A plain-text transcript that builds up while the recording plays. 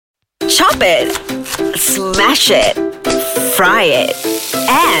Chop it, smash it, fry it,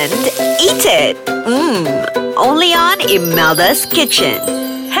 and eat it. Only on Imelda's Kitchen.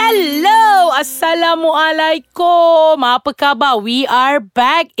 Hello, Assalamualaikum. Apa khabar? We are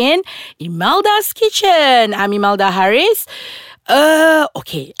back in Imelda's Kitchen. I'm Imelda Haris.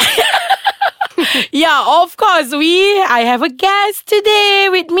 Okay. Yeah, of course. I have a guest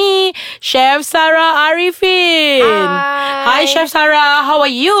today with me, Chef Sarah Arifin. Hi, Chef Sarah. How are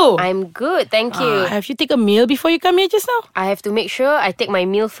you? I'm good, thank you. Have you taken a meal before you come here just now? I have to make sure I take my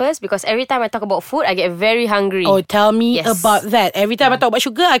meal first because every time I talk about food, I get very hungry. Oh, tell me about that. Every time I talk about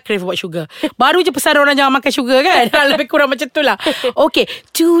sugar, I crave about sugar. Baru je pesan orang jangan makan sugar kan? Lebih kurang macam tu lah. Okay,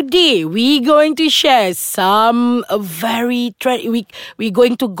 today we going to share some very we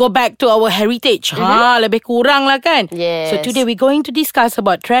going to go back to our heritage. Lebih kurang lah kan? Yes. So today we going to discuss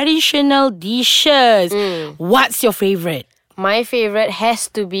about traditional dishes. What's your favourite? My favourite has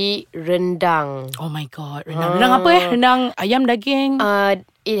to be rendang. Oh my god, rendang. Rendang apa Rendang ayam, daging?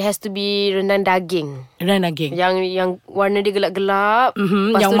 It has to be rendang daging. Rendang daging. Yang warna dia gelap-gelap.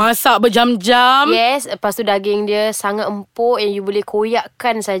 Yang masak berjam-jam. Yes, lepas tu daging dia sangat empuk and you boleh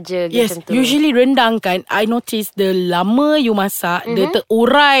koyakkan saja. Yes, macam tu. usually rendang kan, I notice the lama you masak, dia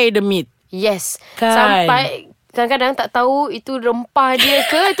terurai the meat. Yes, kan? Sampai kadang-kadang tak tahu itu rempah dia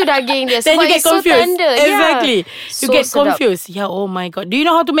ke itu daging dia. Then Sebab you get it's so confused. tender. Exactly. You So get sedap. confused. Yeah, oh my god. Do you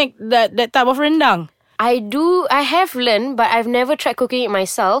know how to make that type of rendang? I do. I have learned, but I've never tried cooking it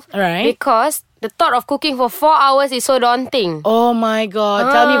myself. Right. Because the thought of cooking for 4 hours is so daunting. Oh my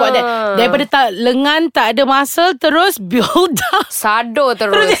god. Tell me about that. Daripada lengan tak ada muscle, terus build up. Sado Terus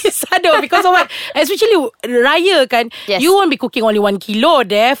terus. jadi sado. Because of what? Especially raya kan, Yes. you won't be cooking only 1 kilo.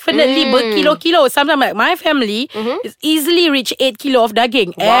 Definitely berkilo-kilo. Sometimes like my family is easily reach 8 kilo of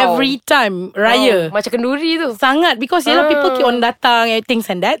daging every time raya. Macam kenduri tu. Sangat. Because people keep on datang and things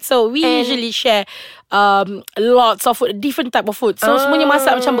and that. So we usually share lots of food, different type of food. So semuanya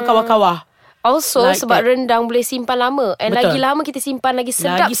masak macam berkawah-kawah. Also Like sebab that. rendang boleh simpan lama. And Betul. lagi lama kita simpan lagi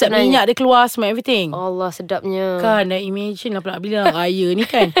sedap Lagi sedap sebenarnya. minyak dia keluar semua everything. Allah sedapnya. Kan dah imagine lah pula bila raya ni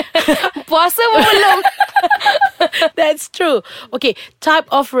kan. Puasa pun belum. That's true. Okay, type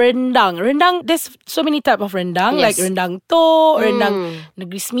of rendang. Rendang, there's so many type of rendang. Yes. Like rendang tok, rendang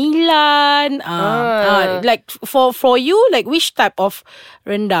Negeri Sembilan. Like for you, like which type of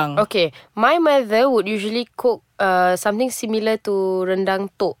rendang? Okay, my mother would usually cook something similar to rendang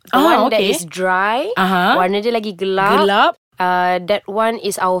tok. The one that okay. is dry. Aha. Warna dia lagi gelap. Gelap. That one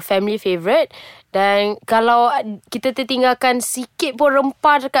is our family favourite. Dan kalau kita tertinggalkan sikit pun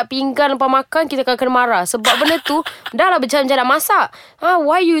rempah dekat pinggan lepas makan, kita akan kena marah. Sebab benda tu dah lah berjam-jam nak masak.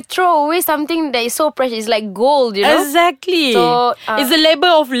 Why you throw away something that is so precious? It's like gold, you know. Exactly. So, it's a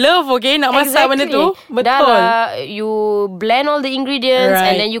labor of love, okay? Nak masak benda tu. Betul. Dah lah, you blend all the ingredients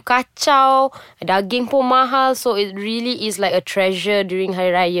Right. and then you kacau. Daging pun mahal. So it really is like a treasure during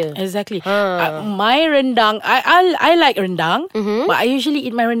Hari Raya. Exactly. My rendang, I like rendang, but I usually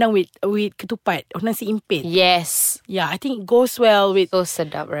eat my rendang with ketupat or nasi impit. Yes. Yeah, I think it goes well with So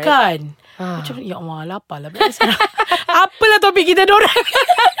sedap, right? kan. Macam ya Allah, lapar lah. Apalah topik kita dorang.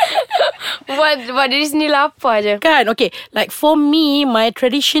 Buat dari sini lapar je. Kan, okay. Like for me, my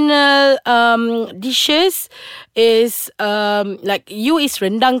traditional dishes is like you is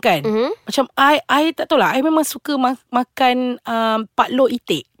rendang kan. Macam I tak tahu lah. I memang suka makan pak lok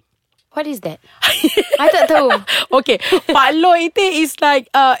itik. What is that? I tak tahu. Okay, pak lok itik is like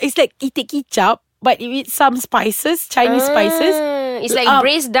it's like itik kicap but with some spices, Chinese spices. It's like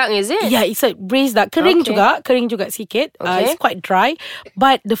braised duck, is it? Yeah, it's like braised duck. Kering juga sikit. Okay. It's quite dry,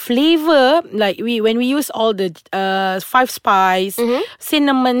 but the flavor, like when we use all the 5 spice,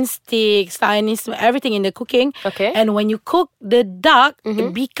 cinnamon sticks, Chinese, everything in the cooking. Okay. And when you cook the duck,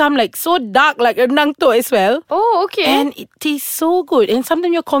 it become like so dark, like rendang tok as well. Oh, okay. And it tastes so good. And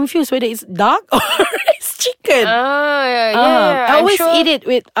sometimes you're confused whether it's duck or it's chicken. Yeah. I I'm always sure. eat it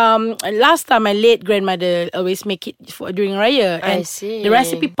with last time my late grandmother always make it during Raya, and I see. the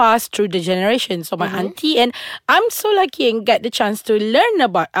recipe passed through the generations. So my auntie, and I'm so lucky and get the chance to learn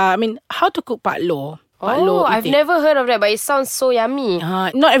about how to cook pak lo. I've never heard of that, but it sounds so yummy.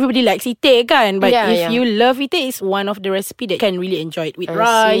 Not everybody likes itik kan, but Yeah, if yeah. you love itik, it's one of the recipe that you can really enjoy it with I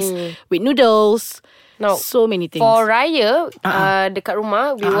rice, see. with noodles. Now, so many things. For Raya, dekat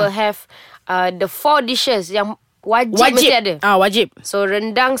rumah, we will have the 4 dishes yang wajib mesti ada. Wajib. So,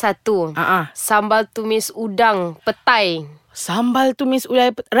 rendang 1. Sambal tumis udang petai. Sambal tumis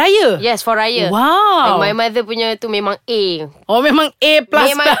udang raya? Yes, for Raya. Wow. And my mother punya tu memang A. Oh, memang A++.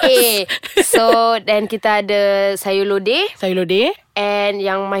 Memang A. So, then kita ada sayur lodeh. Sayur lodeh. And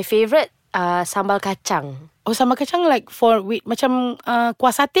yang my favourite, sambal kacang. Oh, sambal kacang like for with macam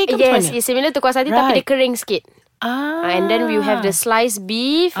kuah sate ke macam Yes, mana? it's similar to kuah sate tapi dia Right. kering sikit. And then we have the sliced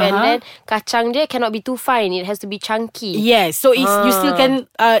beef, and then kacang dia cannot be too fine. It has to be chunky. Yes, so it's, you still can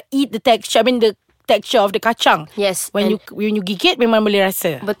eat the texture. I mean the texture of the kacang. Yes, When you gigit memang boleh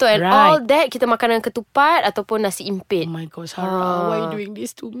rasa. Betul. And right. all that kita makan dengan ketupat ataupun nasi impit. Oh my God, Sarah, why are you doing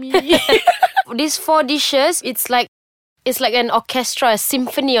this to me? These 4 dishes, it's like an orchestra, a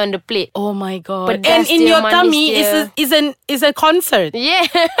symphony on the plate. Oh my God. Pedas And in dia, your manis tummy dia. is a concert. Yeah.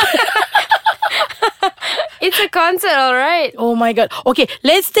 It's a concert, all right. Oh my God. Okay,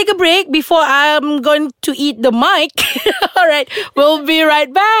 let's take a break before I'm going to eat the mic. All right, we'll be right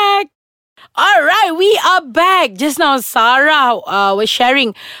back. All right, we are back. Just now, Sarah was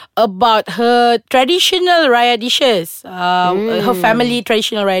sharing about her traditional raya dishes, her family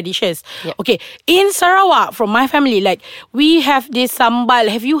traditional raya dishes. Yep. Okay, in Sarawak, from my family, like we have this sambal.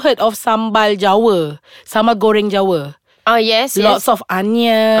 Have you heard of sambal Jawa? Sambal goreng Jawa. Oh, yes, Lots of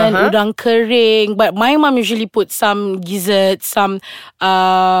onion, udang kering. But my mom usually put some gizzard, some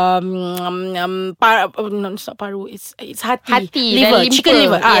no, it's not paru. It's hati. Hati Liver, dan chicken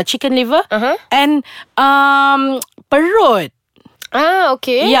liver. limpa. Yeah. Chicken liver. And perut.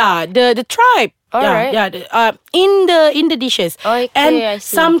 Okay. Yeah, the tribe. Alright. In the dishes. Okay, and I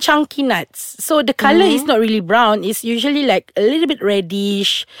see. some chunky nuts. So the color is not really brown. It's usually like a little bit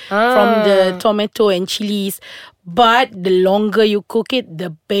reddish from the tomato and chilies. But the longer you cook it, the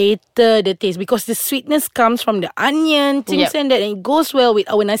better the taste, because the sweetness comes from the onion, things Yep. and that, and it goes well with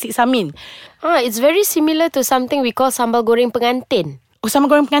our nasi samin. It's very similar to something we call sambal goreng pengantin. Oh, sambal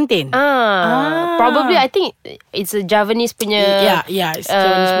goreng pengantin. Probably I think it's a Javanese punya. Yeah, it's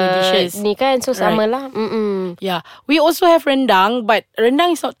Javanese punya dishes. Ni kan, so sama lah. Yeah, we also have rendang, but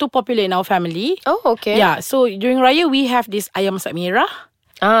rendang is not too popular in our family. Oh, okay. Yeah, so during Raya we have this ayam masak merah.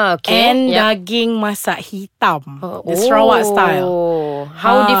 Okay. And Yep. daging masak hitam, the Sarawak style.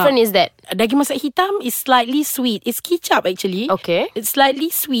 How different is that? Daging masak hitam is slightly sweet. It's kicap actually. Okay. It's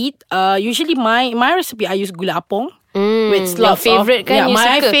slightly sweet. Usually my recipe I use gula apong. With your lots favourite of, kan, you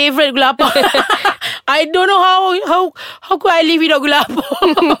my suka? favourite gula apong. I don't know how could I live without gula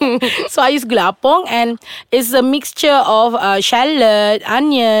apong. So I use gula apong, and it's a mixture of shallot,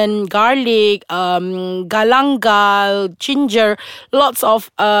 onion, garlic, galangal, ginger, lots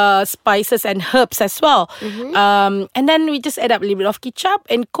of spices and herbs as well. And then we just add up a little bit of ketchup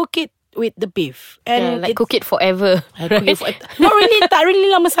and cook it with the beef. And Cook it forever. not really, tak really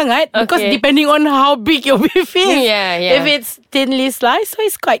lama sangat, because Okay. depending on how big your beef is. Yeah. If it's thinly sliced, so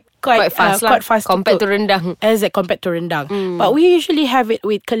it's quite fast lah. quite fast Compared to to rendang. As compared to rendang. But we usually have it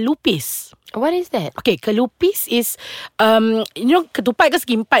with kelupis. What is that? Okay, kelupis is ketupat ke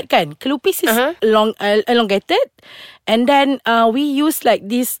segi empat kan. Kelupis is elongated, and then we use like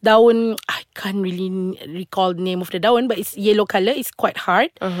this daun. I can't really recall the name of the daun, but it's yellow color. It's quite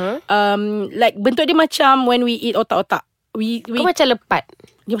hard. Like bentuk dia macam when we eat otak-otak. We Kau macam lepat.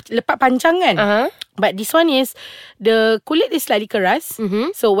 dia lepat panjang kan. But this one is, the kulit is slightly keras.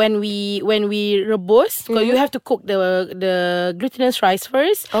 So when we rebus, because you have to cook the glutinous rice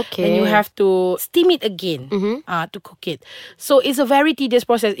first. Okay. Then you have to steam it again to cook it. So it's a very tedious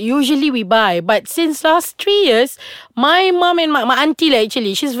process. Usually we buy, but since last 3 years, my mom and my auntie lah,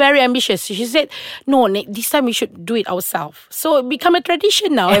 actually, she's very ambitious. She said, no, this time we should do it ourselves. So it become a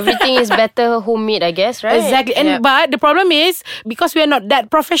tradition now. Everything is better homemade, I guess, right? Exactly. And but the problem is, because we are not that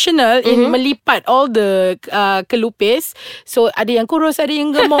professional in melipat all the kelupis, so ada yang kurus, ada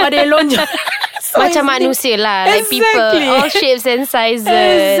yang gemuk, ada yang lonjong. So Macam it's- manusia lah. Like people, Exactly. all shapes and sizes.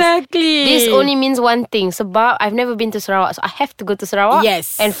 Exactly. This only means one thing. Sebab I've never been to Sarawak, so I have to go to Sarawak.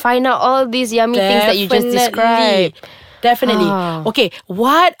 Yes. And find out all these yummy things that you just described. Definitely. Okay,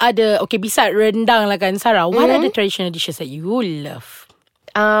 what are the, beside rendang lah kan, Sarah, what are the traditional dishes that you love?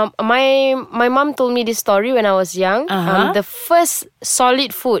 My mom told me this story when I was young. The first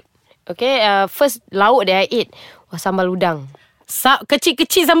solid food, first lauk that I ate was sambal udang.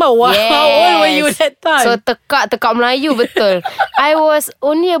 Kecil-kecil sambal. Wow, how old were you that time? So tekak Melayu betul. I was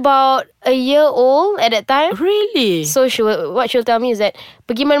only about a year old at that time. Really? So what she'll tell me is that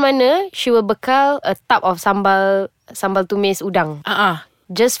pergi mana-mana, she will bekal a tub of sambal tumis udang.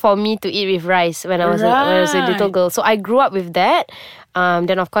 Just for me to eat with rice when I was a little girl. So I grew up with that.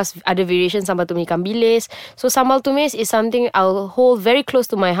 Then of course other variations, sambal tumis ikan bilis. So sambal tumis is something I'll hold very close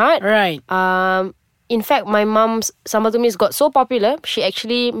to my heart. Right. In fact, my mom's sambal tumis got so popular, she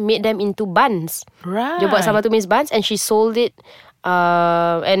actually made them into buns. Right. Dia buat sambal tumis buns and she sold it.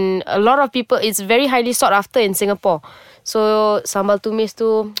 And a lot of people, it's very highly sought after in Singapore. So sambal tumis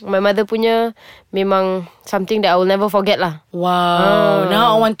tu, my mother punya, memang something that I will never forget lah. Wow.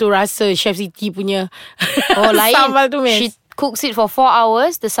 Now I want to rasa Chef Siti punya Lain. sambal tumis. She cooks it for 4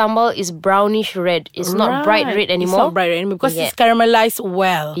 hours. The sambal is brownish red. It's not bright red anymore. It's not bright red anymore because it's caramelized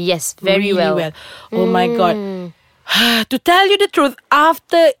well. Yes, very really well. Oh my God. To tell you the truth,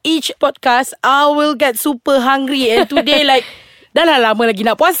 after each podcast, I will get super hungry. And today like, dah lah lama lagi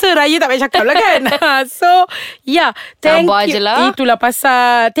nak puasa. Raya tak payah cakap lah kan. So yeah, thank Sabar you. je lah. Itulah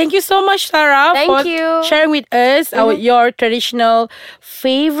pasal. Thank you so much, Sarah, for sharing with us your traditional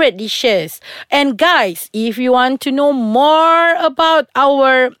favorite dishes. And guys, if you want to know more about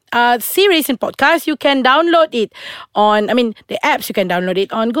our series and podcast, you can download it on, the apps, you can download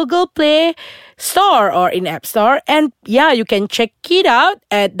it on Google Play Store or in App Store. And yeah, you can check it out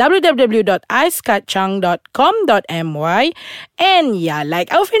at www.aiskacang.com.my. And yeah, like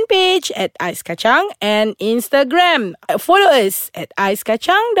our fan page at Ais Kacang and Instagram. Follow us at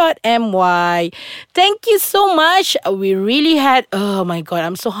aiskacang.my. Thank you so much. We really had, oh my God,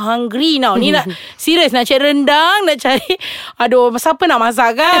 I'm so hungry now. Ni nak, serius nak cari rendang, nak cari, aduh, siapa nak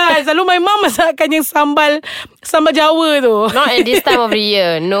masak kan? Selalu my mom masakkan yang sambal Jawa tu. Not at this time of the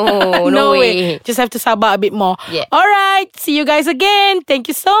year. No, no way. Just have to sabar a bit more. Yeah. Alright, see you guys again. Thank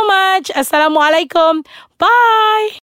you so much. Assalamualaikum. Bye.